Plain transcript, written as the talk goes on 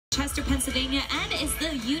Chester, Pennsylvania, and is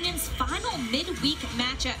the Union's final midweek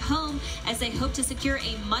match at home as they hope to secure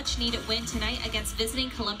a much-needed win tonight against visiting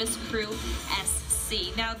Columbus Crew SC.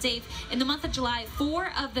 Now, Dave, in the month of July,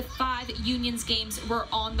 4 of the 5 Union's games were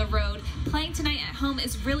on the road. Playing tonight at home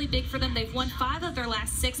is really big for them. They've won 5 of their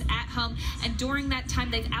last 6 at home, and during that time,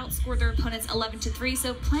 they've outscored their opponents 11-3.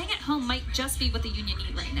 So playing at home might just be what the Union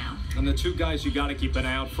need right now. And the two guys you got to keep an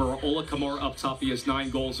eye out for, Ola Kamara up top. He has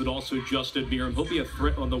 9 goals, and also Justin Miram. He'll be a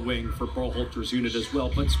threat on the wing for Paul Holter's unit as well.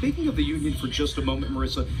 But speaking of the Union for just a moment,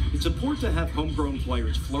 Marissa, it's important to have homegrown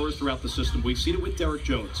players flourish throughout the system. We've seen it with Derek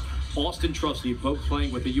Jones, Austin Trusty, both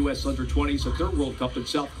playing with the U.S. Under-20s at their World Cup in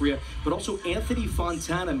South Korea. But also Anthony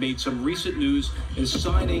Fontana made some recent news in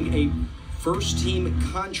signing a first-team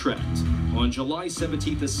contract. On July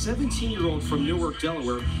 17th, a 17-year-old from Newark,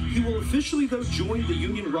 Delaware. He will officially, though, join the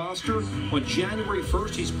Union roster on January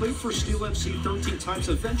 1st. He's played for Steel FC 13 times,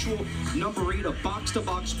 eventual number 8, a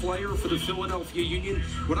box-to-box player for the Philadelphia Union.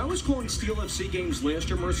 When I was calling Steel FC games last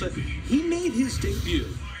year, Marissa, he made his debut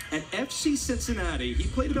at FC Cincinnati. He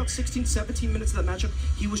played about 16, 17 minutes of that matchup.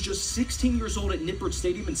 He was just 16 years old at Nippert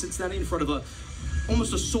Stadium in Cincinnati in front of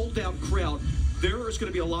almost a sold-out crowd. There is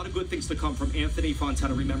going to be a lot of good things to come from Anthony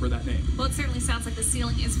Fontana. Remember that name. Well, it certainly sounds like the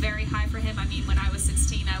ceiling is very high for him. I mean, when I was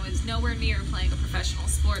 16, I was nowhere near playing a professional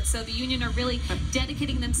sport. So the Union are really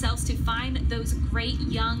dedicating themselves to find those great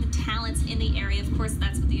young talents in the area. Of course,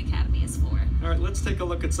 that's what the Academy is for. All right, let's take a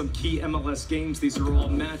look at some key MLS games. These are all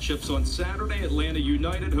matchups on Saturday. Atlanta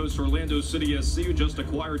United hosts Orlando City SC, who just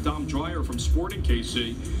acquired Dom Dreyer from Sporting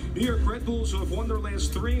KC. New York Red Bulls, who have won their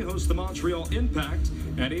last 3, host the Montreal Impact.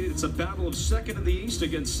 And it's a battle of second in the East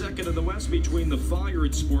against second in the West between the Fire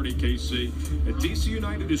and Sporting KC. And DC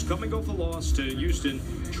United, who's coming off a loss to Houston,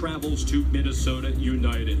 travels to Minnesota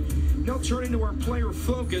United. Now turning to our player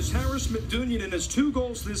focus, Harris Medunjanin has 2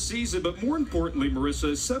 goals this season, but more importantly, Marissa,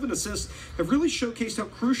 his 7 assists have really showcased how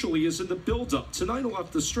crucial he is in the build-up. Tonight he'll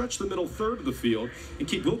have to stretch the middle third of the field and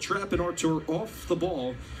keep Will Trapp and Artur off the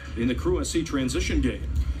ball in the Crew SC transition game.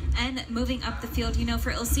 And moving up the field, you know,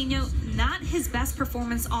 for Ilsinho, not his best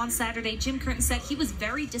performance on Saturday. Jim Curtin said he was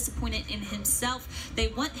very disappointed in himself. They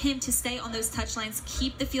want him to stay on those touchlines,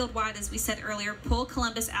 keep the field wide, as we said earlier, pull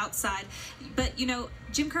Columbus outside. But, you know,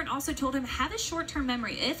 Jim Curtin also told him, have a short-term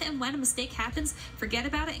memory. If and when a mistake happens, forget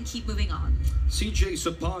about it and keep moving on. CJ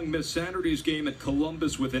Sapong missed Saturday's game at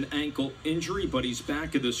Columbus with an ankle injury, but he's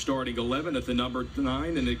back in the starting 11 at the number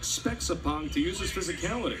 9 and expects Sapong to use his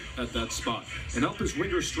physicality at that spot and help his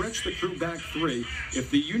wingers stretch the Crew back 3.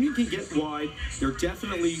 If the Union can get wide, there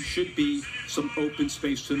definitely should be some open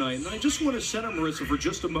space tonight. And I just want to center, Marissa, for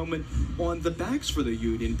just a moment on the backs for the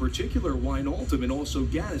Union, in particular Wijnaldum and also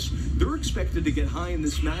Gaddis. They're expected to get high in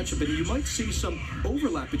this matchup, and you might see some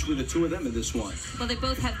overlap between the two of them in this one. Well, they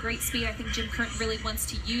both have great speed. I think Jim Curtin really wants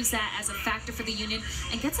to use that as a factor for the Union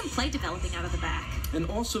and get some play developing out of the back. And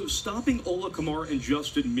also stopping Ola Kamara and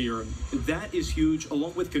Justin Miram, that is huge,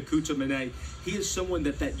 along with Kakuta Mane. He is someone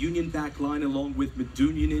that Union back line, along with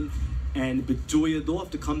Medunjanin and Bedoya, they'll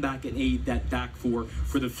have to come back and aid that back four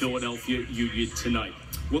for the Philadelphia Union tonight.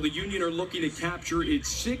 Well, the Union are looking to capture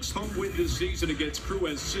its 6th home win this season against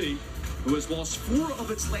Crew SC, who has lost 4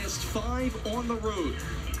 of its last 5 on the road.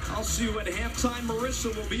 I'll see you at halftime.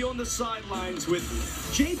 Marissa will be on the sidelines with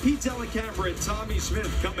JP Delacamera and Tommy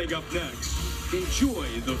Smith coming up next. Enjoy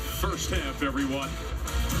the first half, everyone.